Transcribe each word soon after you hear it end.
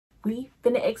We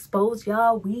finna expose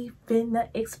y'all. We finna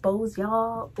expose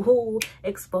y'all. Ooh,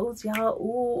 expose y'all.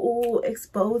 Ooh,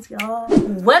 expose y'all.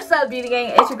 What's up, beauty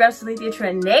gang? It's your girl Shelethia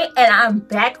Tre'nae, and I'm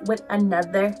back with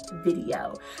another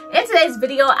video. In today's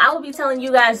video, I will be telling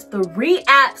you guys 3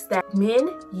 apps that men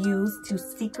use to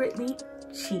secretly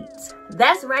cheat.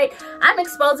 That's right, I'm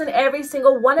exposing every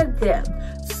single one of them.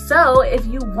 So if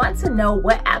you want to know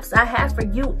what apps I have for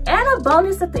you and a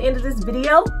bonus at the end of this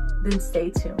video, then stay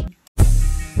tuned.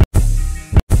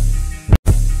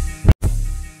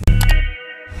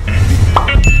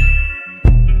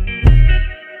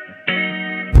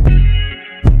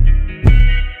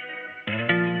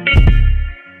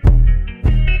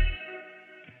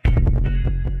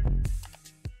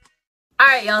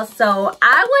 Alright, y'all, so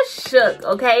I was shook,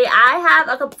 okay? I have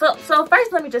a couple, so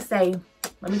first let me just say,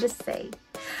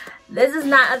 this is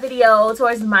not a video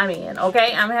towards my man,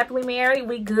 okay? I'm happily married,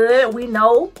 we good, we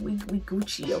know, we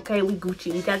Gucci, okay? We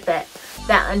Gucci, we got that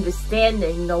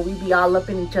understanding, you know, we be all up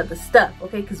in each other's stuff,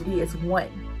 okay? Because we is one,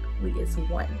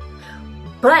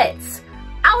 But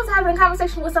I was having a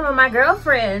conversation with some of my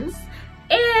girlfriends,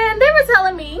 and they were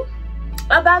telling me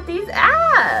about these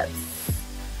apps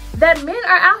that men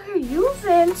are out here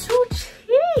using to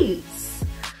cheat.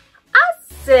 I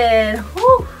said,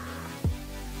 whew,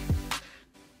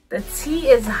 the tea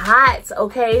is hot,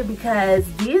 okay? Because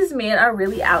these men are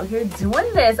really out here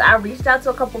doing this. I reached out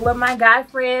to a couple of my guy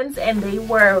friends and they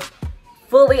were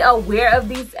fully aware of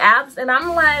these apps, and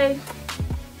I'm like,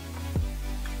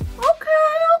 okay.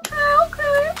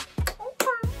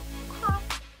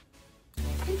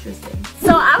 Interesting. So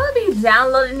I will be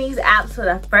downloading these apps for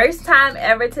the first time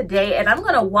ever today, and I'm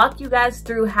gonna walk you guys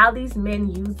through how these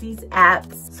men use these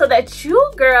apps so that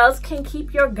you girls can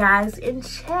keep your guys in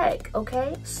check,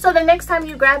 okay? So the next time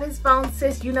you grab his phone,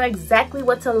 sis, you know exactly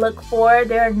what to look for.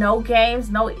 There are no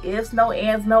games, no ifs, no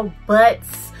ands, no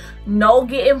buts, no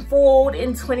getting fooled in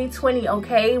 2020,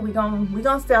 okay? We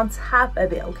gonna stay on top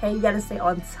of it, okay? You gotta stay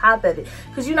on top of it,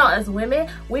 because you know, as women,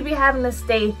 we be having to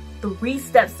stay 3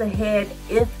 steps ahead,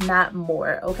 if not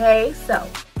more, okay? So I'm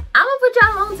gonna put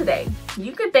y'all on today.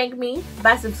 You can thank me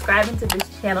by subscribing to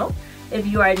this channel. If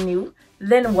you are new,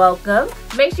 then welcome.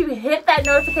 Make sure you hit that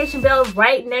notification bell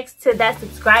right next to that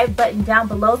subscribe button down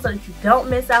below so that you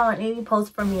don't miss out on any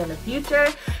posts from me in the future.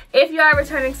 If you are a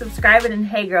returning subscriber, then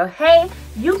hey girl, hey,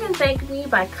 you can thank me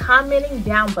by commenting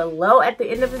down below at the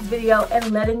end of this video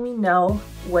and letting me know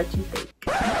what you think.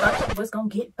 You thought you was gonna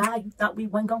get by, you thought we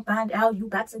weren't gonna find out, you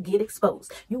about to get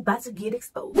exposed. You about to get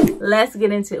exposed. Let's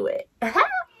get into it.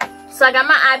 So I got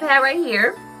my iPad right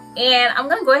here, and I'm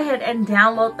gonna go ahead and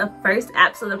download the first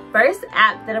app. So the first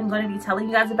app that I'm going to be telling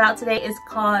you guys about today is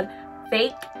called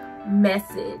Fake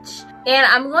Message. And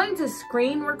I'm going to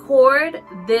screen record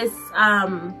this,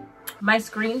 my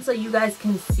screen so you guys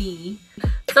can see.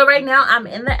 So right now I'm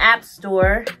in the App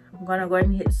Store. I'm gonna go ahead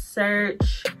and hit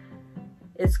search.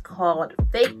 It's called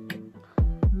Fake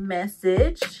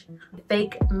Message.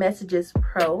 Fake Messages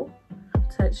Pro.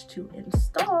 Touch to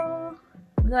install.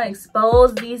 We're gonna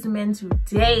expose these men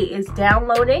today. It's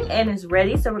downloading and it's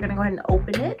ready, so we're gonna go ahead and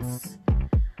open it.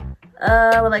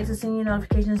 I would like to send you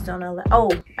notifications. Don't allow. Oh,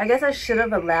 I guess I should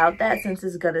have allowed that since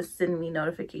it's gonna send me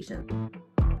notifications.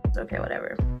 Okay,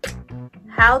 whatever.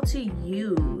 How to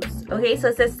use. Okay, so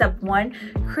it says step 1,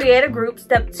 create a group.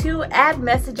 Step 2, add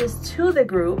messages to the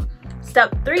group.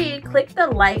 Step 3, click the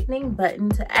lightning button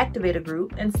to activate a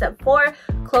group. And step 4,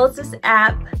 close this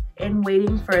app and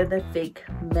waiting for the fake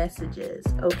messages.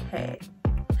 Okay,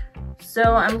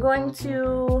 so I'm going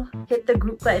to hit the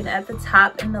group button at the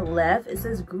top in the left. It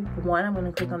says group 1. I'm going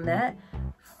to click on that.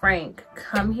 Frank,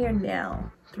 come here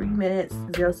now. 3 minutes,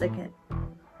 0 seconds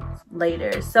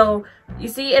later. So you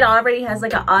see it already has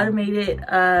like an automated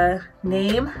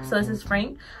name. So this is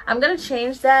Frank. I'm going to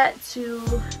change that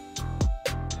to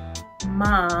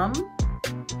Mom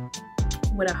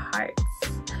with a heart.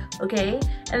 Okay,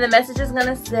 and the message is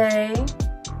gonna say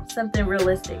something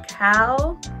realistic.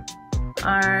 How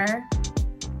are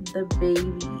the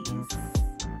babies?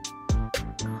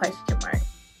 Question mark.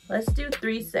 Let's do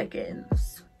 3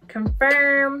 seconds.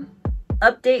 Confirm,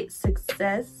 update,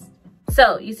 success.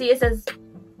 So you see it says,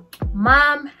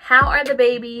 Mom, how are the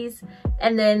babies?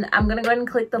 And then I'm gonna go ahead and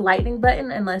click the lightning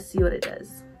button and let's see what it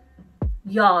does.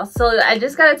 Y'all, so I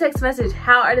just got a text message.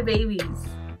 How are the babies?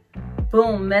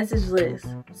 Boom, message list.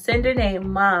 Sender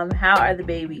name, Mom, how are the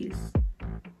babies?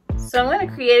 So I'm going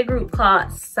to create a group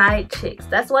called Side Chicks.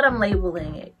 That's what I'm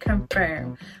labeling it.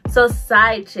 Confirm. So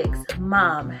Side Chicks,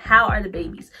 mom, how are the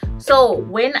babies? So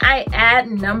when I add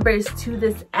numbers to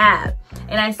this app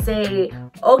and I say,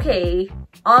 okay,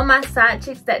 all my side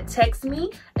chicks that text me,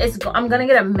 I'm gonna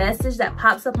get a message that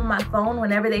pops up on my phone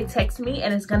whenever they text me,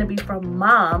 and it's gonna be from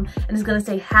mom, and it's gonna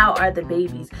say, how are the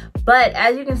babies? But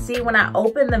as you can see, when I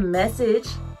open the message,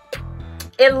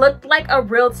 it looked like a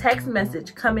real text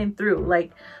message coming through.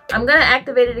 Like, I'm gonna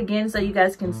activate it again so you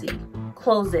guys can see.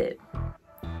 Close it.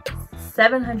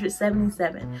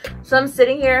 777. So I'm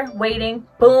sitting here waiting.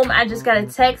 Boom, I just got a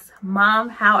text. Mom,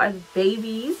 how are the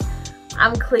babies?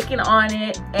 I'm clicking on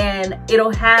it and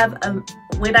it'll have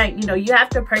when you have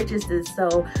to purchase this.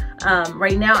 So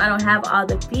right now I don't have all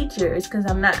the features because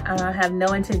I have no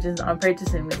intentions on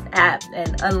purchasing this app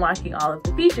and unlocking all of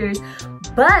the features.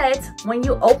 But when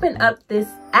you open up this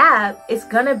app, it's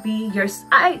gonna be your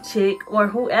side chick or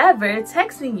whoever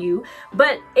texting you,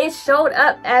 but it showed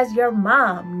up as your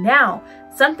mom. Now,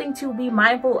 something to be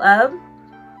mindful of,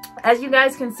 as you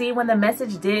guys can see, when the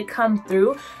message did come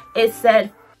through, it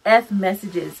said F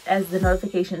messages as the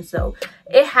notification. So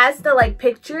it has the like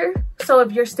picture. So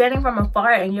if you're standing from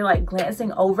afar and you're like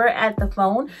glancing over at the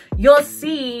phone, you'll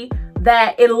see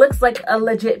that it looks like a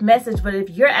legit message. But if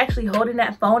you're actually holding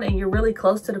that phone and you're really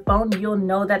close to the phone, you'll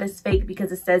know that it's fake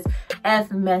because it says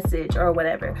F message or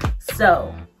whatever.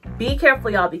 So be careful,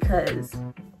 y'all, because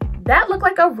that looked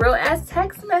like a real ass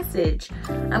text message.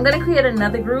 I'm gonna create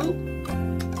another group.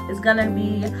 It's gonna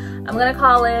be, I'm gonna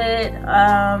call it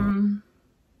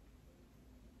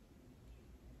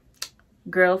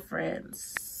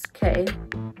girlfriends. Okay,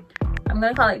 I'm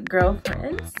gonna call it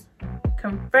girlfriends.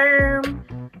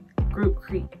 Confirm. Group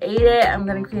created. I'm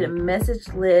gonna create a message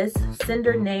list.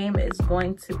 Sender name is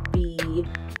going to be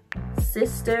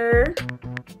sister.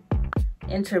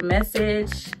 Enter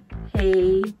message,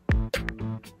 hey,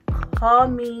 call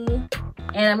me.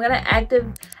 And I'm gonna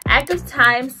active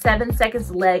time 7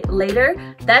 seconds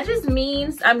later. That just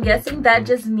means, I'm guessing that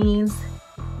just means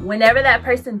whenever that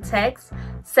person texts,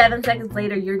 7 seconds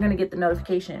later, you're gonna get the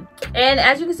notification. And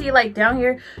as you can see, like down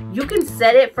here, you can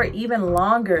set it for even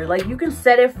longer. Like you can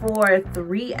set it for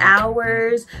 3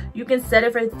 hours. You can set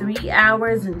it for 3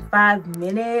 hours and 5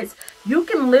 minutes. You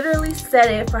can literally set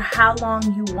it for how long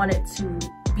you want it to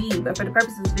be. But for the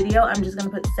purpose of this video, I'm just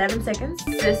gonna put 7 seconds.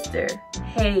 Sister,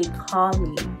 hey, call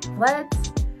me. What?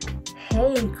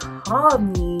 Hey, call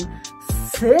me,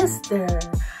 sister.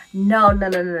 No.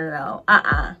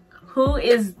 Who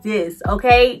is this?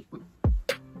 Okay.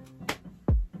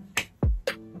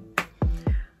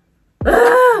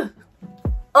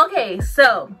 Okay,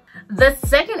 so the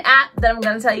second app that I'm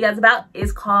gonna tell you guys about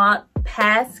is called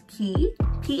Passkey.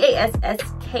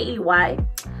 P-A-S-S-K-E-Y.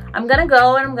 I'm gonna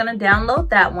go and I'm gonna download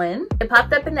that one. It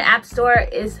popped up in the App Store.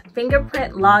 Is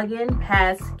fingerprint login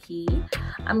passkey.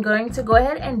 I'm going to go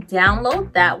ahead and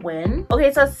download that one.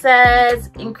 Okay, so it says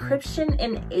encryption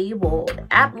enabled,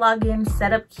 app login,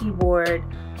 setup keyboard,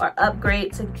 or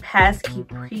upgrade to passkey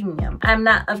premium. I'm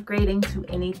not upgrading to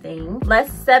anything.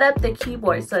 Let's set up the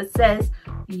keyboard. So it says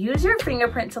use your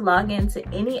fingerprint to log into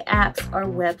any apps or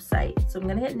website. So I'm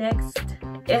gonna hit next.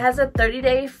 It has a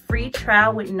 30-day free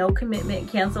trial with no commitment,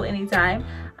 cancel anytime.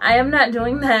 I am not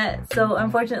doing that, so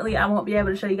unfortunately I won't be able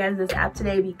to show you guys this app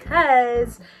today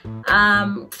because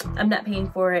I'm not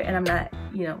paying for it and I'm not,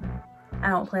 I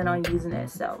don't plan on using it.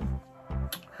 So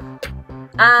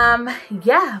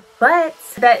yeah, but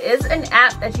that is an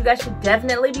app that you guys should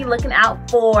definitely be looking out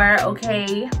for,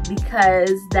 okay?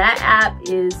 Because that app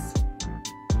is,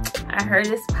 I heard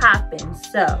it's popping.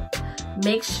 So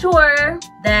make sure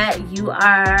that you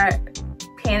are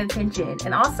paying attention,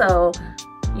 and also,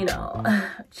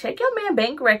 check your man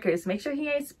bank records. Make sure he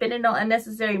ain't spending no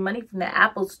unnecessary money from the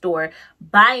Apple Store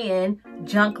buying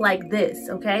junk like this,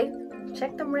 okay?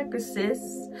 Check them records, sis.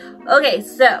 Okay,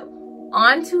 so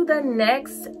on to the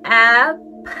next app.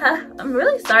 I'm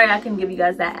really sorry I couldn't give you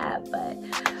guys that app, but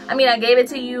I mean, I gave it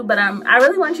to you, but I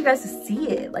really want you guys to see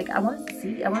it. Like, I want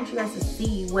you guys to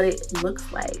see what it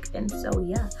looks like. And so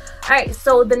yeah. All right,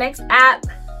 so the next app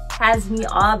has me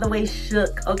all the way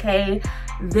shook, okay?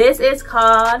 This is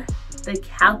called the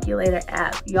calculator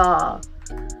app, y'all.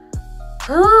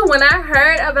 When I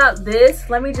heard about this,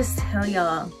 let me just tell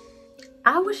y'all,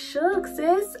 I was shook,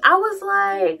 sis. I was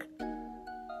like,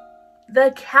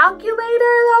 the calculator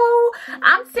though?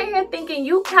 I'm sitting here thinking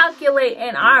you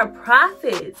calculating our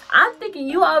profits. I'm thinking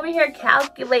you over here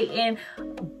calculating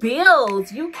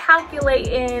bills. You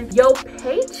calculating your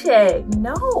paycheck.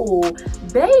 No,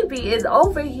 baby is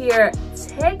over here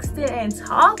texting and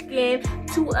talking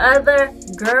to other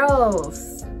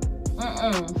girls.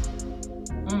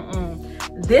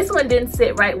 this one didn't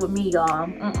sit right with me, y'all.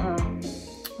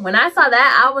 When I saw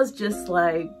that, I was just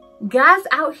like, guys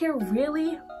out here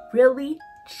really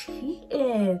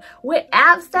cheating with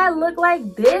apps that look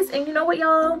like this. And you know what,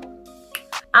 y'all?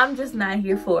 I'm just not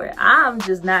here for it. I'm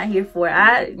just not here for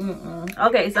it.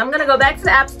 Okay, so I'm gonna go back to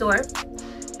the app store.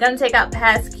 Gonna take out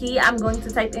passkey. I'm going to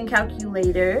type in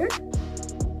calculator.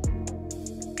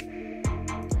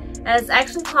 And it's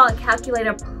actually called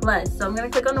Calculator Plus. So I'm gonna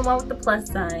click on the one with the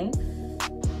plus sign.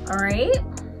 All right.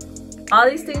 All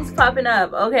these things popping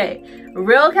up. Okay,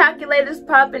 real calculators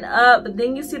popping up, but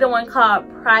then you see the one called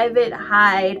private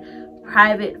hide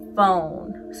private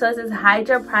phone. So it says hide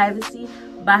your privacy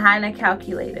behind a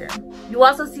calculator. You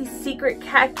also see secret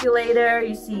calculator,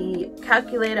 you see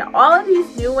calculator, all of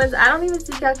these new ones. I don't even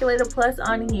see Calculator Plus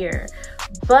on here,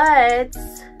 but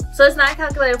so it's not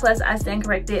Calculator Plus. I stand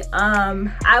corrected.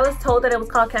 I was told that it was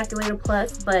called Calculator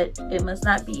Plus, but it must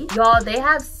not be. Y'all, they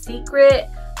have secret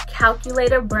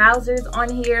calculator browsers on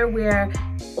here where,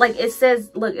 like, it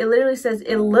says, look, it literally says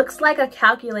it looks like a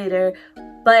calculator,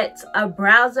 but a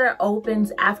browser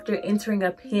opens after entering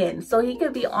a pin. So he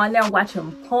could be on there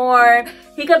watching porn.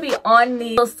 He could be on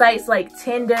these sites like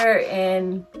Tinder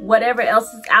and whatever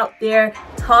else is out there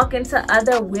talking to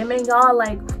other women, y'all.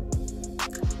 Like,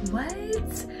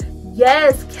 what?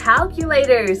 Yes,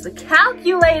 calculators,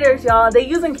 y'all. They're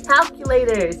using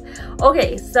calculators.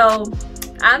 Okay, so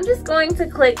I'm just going to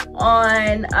click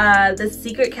on the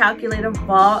secret calculator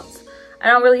vault. I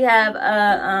don't really have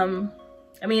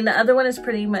I mean, the other one is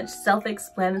pretty much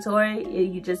self-explanatory.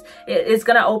 It's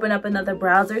gonna open up another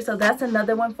browser, so that's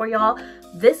another one for y'all.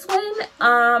 This one,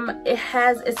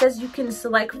 it says you can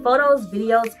select photos,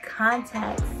 videos,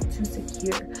 contacts to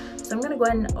secure. So I'm gonna go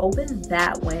ahead and open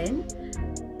that one.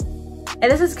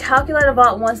 And this is Calculator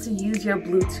Vault wants to use your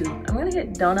Bluetooth. I'm gonna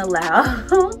hit don't allow.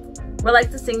 Would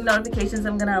like to sync notifications.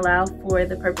 I'm gonna allow for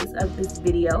the purpose of this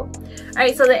video. All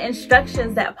right, so the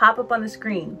instructions that pop up on the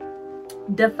screen.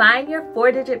 Define your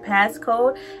 4-digit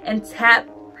passcode and tap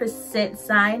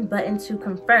 % button to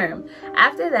confirm.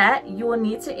 After that, you will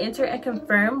need to enter and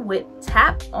confirm with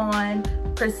tap on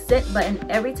 % button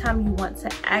every time you want to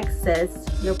access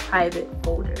your private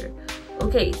folder.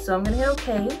 Okay, so I'm gonna hit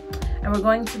okay, and we're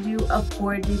going to do a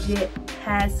 4-digit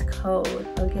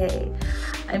passcode. Okay,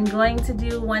 I'm going to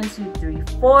do 1 2 3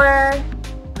 4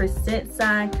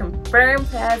 % confirm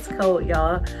passcode,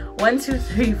 y'all. 1 2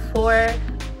 3 4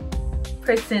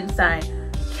 %.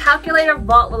 Calculator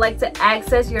Vault would like to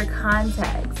access your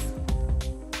contacts.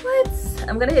 What?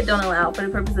 I'm gonna hit don't allow for the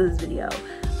purpose of this video.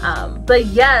 But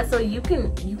yeah, so you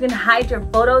can hide your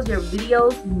photos, your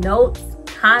videos, notes,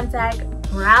 contact,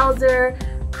 browser,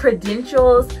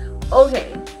 credentials.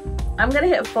 Okay, I'm gonna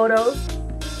hit photos,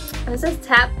 and it says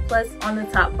tap plus on the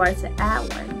top bar to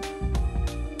add one.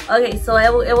 Okay, so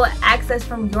it will access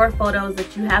from your photos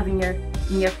that you have in your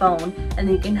phone, and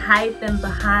you can hide them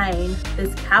behind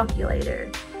this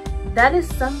calculator. That is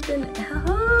something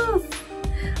else.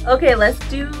 Okay, let's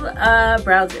do a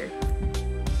browser.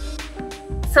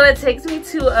 So it takes me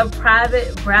to a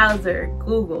private browser,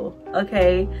 Google.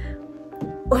 Okay.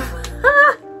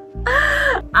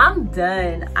 I'm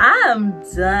done. I'm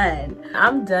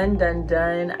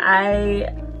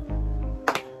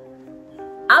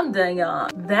done, y'all.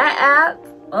 That app,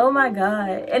 oh my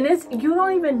god. And you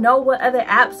don't even know what other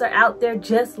apps are out there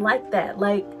just like that.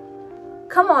 Like,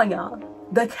 come on, y'all.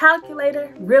 The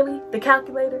calculator? Really? The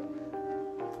calculator?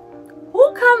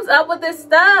 Who comes up with this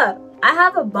stuff? I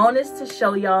have a bonus to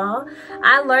show y'all.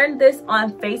 I learned this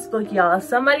on Facebook, y'all.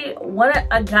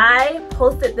 A guy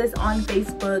posted this on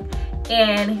Facebook,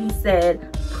 and he said,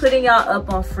 putting y'all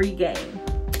up on free game.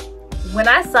 When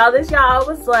I saw this, y'all, I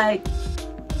was like,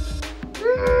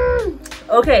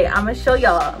 okay, I'm gonna show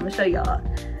y'all.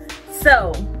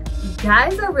 So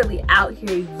guys are really out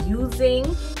here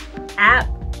using app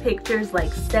pictures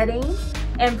like settings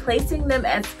and placing them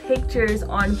as pictures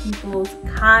on people's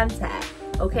contacts.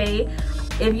 Okay,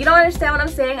 if you don't understand what I'm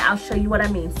saying, I'll show you what I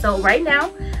mean. So right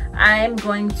now I'm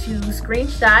going to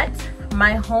screenshot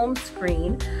my home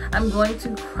screen. I'm going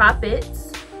to crop it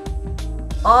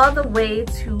all the way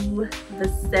to the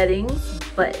settings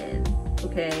button.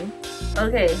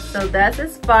 Okay, so that's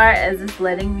as far as it's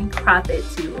letting me crop it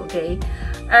to. Okay,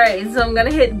 all right, so I'm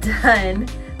gonna hit done,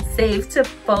 save to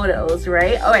photos,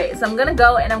 right? All right, so I'm gonna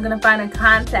go and I'm gonna find a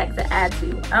contact to add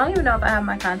to. I don't even know if I have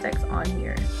my contacts on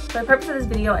here. For the purpose of this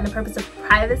video and the purpose of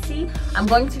privacy, I'm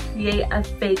going to create a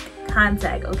fake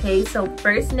contact. Okay, so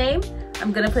first name,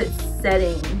 I'm gonna put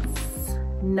settings,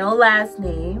 no last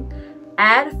name,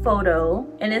 add photo,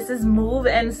 and this is move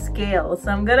and scale.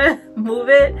 So I'm gonna move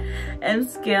it and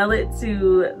scale it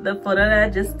to the photo that I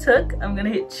just took. I'm gonna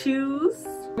hit choose.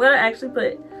 I'm gonna actually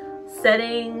put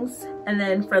settings, and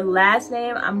then for last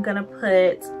name I'm gonna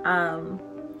put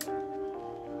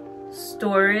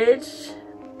storage.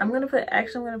 I'm gonna put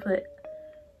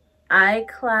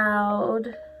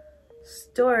iCloud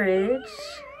storage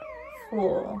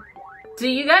full. Do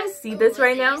you guys see this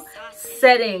right now?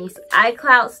 Settings,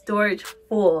 iCloud storage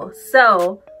full.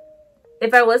 So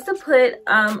if I was to put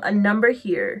a number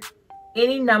here,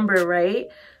 any number, right,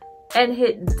 and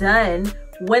hit done,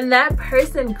 when that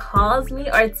person calls me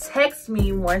or texts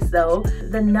me, more so,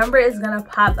 the number is gonna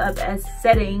pop up as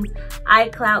settings,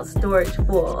 iCloud storage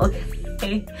full.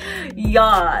 Okay,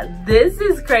 y'all, this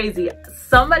is crazy.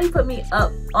 Somebody put me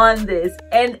up on this,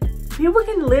 and people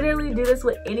can literally do this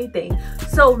with anything.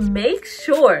 So make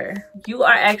sure you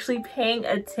are actually paying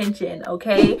attention,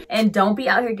 okay? And don't be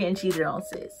out here getting cheated on,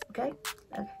 sis, okay?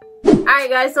 Alright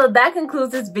guys, so that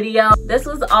concludes this video. This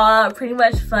was all pretty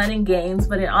much fun and games,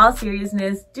 but in all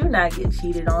seriousness, do not get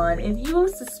cheated on. If you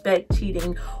suspect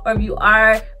cheating, or if you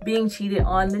are being cheated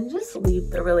on, then just leave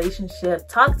the relationship.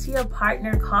 Talk to your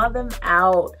partner, call them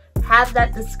out, have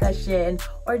that discussion,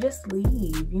 or just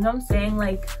leave. You know what I'm saying?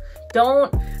 Like,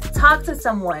 don't talk to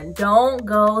someone. Don't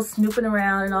go snooping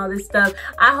around and all this stuff.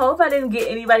 I hope I didn't get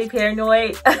anybody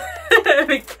paranoid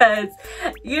because,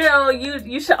 you know,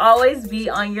 you should always be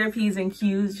on your P's and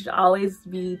Q's. You should always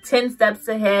be 10 steps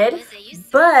ahead.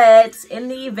 But in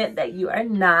the event that you are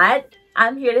not,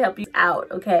 I'm here to help you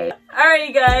out, okay?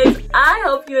 Alright guys, I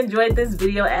hope you enjoyed this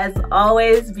video. As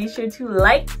always, be sure to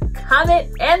like,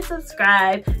 comment, and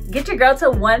subscribe. Get your girl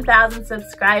to 1,000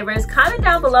 subscribers. Comment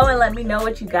down below and let me know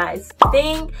what you guys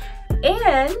think.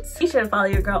 And be sure to follow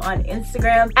your girl on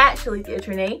Instagram at Shelethia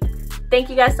Tre'nae. Thank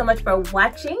you guys so much for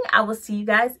watching. I will see you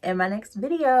guys in my next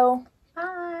video.